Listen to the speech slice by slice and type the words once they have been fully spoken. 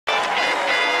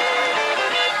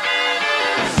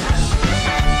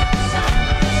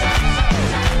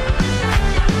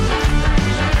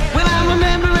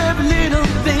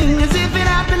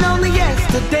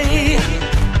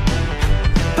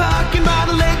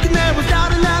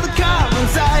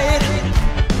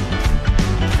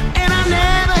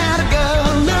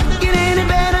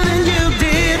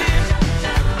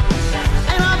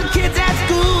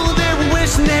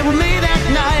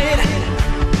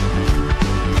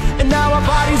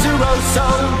so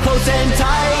close and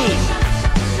tight.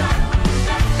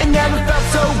 It never felt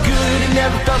so good, it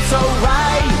never felt so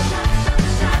right.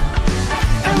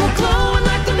 And we're glowing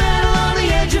like the metal on the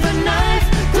edge of a knife.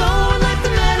 Glowing like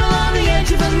the metal on the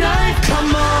edge of a knife.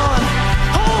 Come on,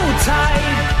 hold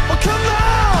tight. Oh, come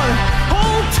on,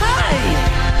 hold tight.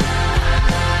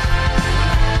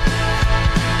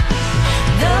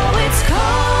 Though it's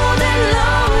cold and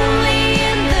lonely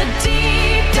in the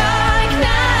deep dark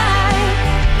night,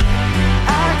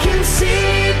 I can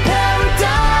see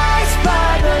paradise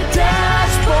by the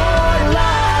dashboard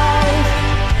light.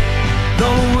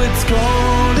 Though it's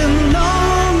cold and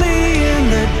lonely in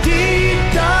the deep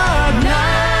dark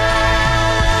night,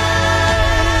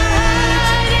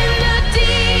 in the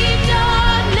deep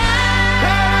dark night,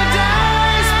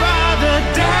 paradise by the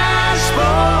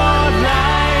dashboard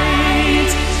light.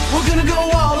 We're gonna go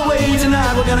all the way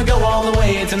tonight. We're gonna go all the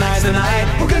way tonight.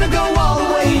 We're gonna go all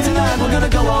the way tonight. We're gonna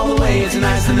go all the way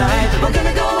tonight. We're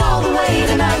gonna go all the way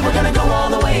tonight. We're gonna go all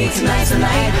the way tonight.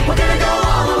 We're gonna go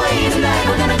all the way tonight.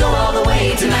 We're gonna go all the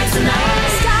way tonight.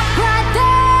 Stop right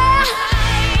there.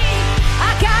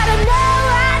 I gotta know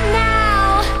right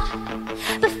now.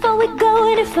 Before we go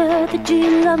any further, do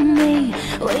you love me?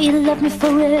 Will you love me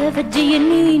forever? Do you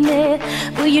need me?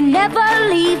 Will you never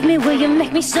leave me? Will you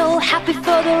make me so happy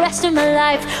for the rest of my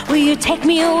life? Will you take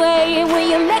me away and will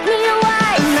you make me your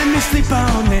wife? Let me sleep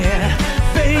on it,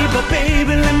 baby,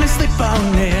 baby, let me sleep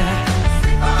on it.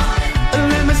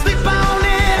 Let me sleep on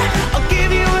it, I'll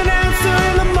give you an answer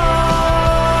in the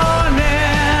morning.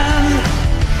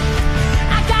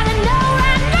 I gotta know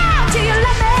right now, do you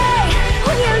love me?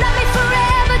 Will you love me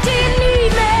forever? Do you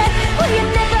need me? Will you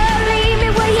never leave me?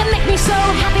 Will you make me so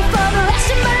happy for the rest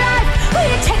of my life? Will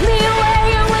you take me away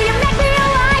and will you make me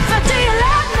your wife? Or do you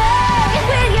love me?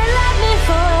 Will you love me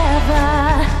forever?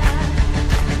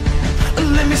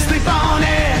 Let me sleep on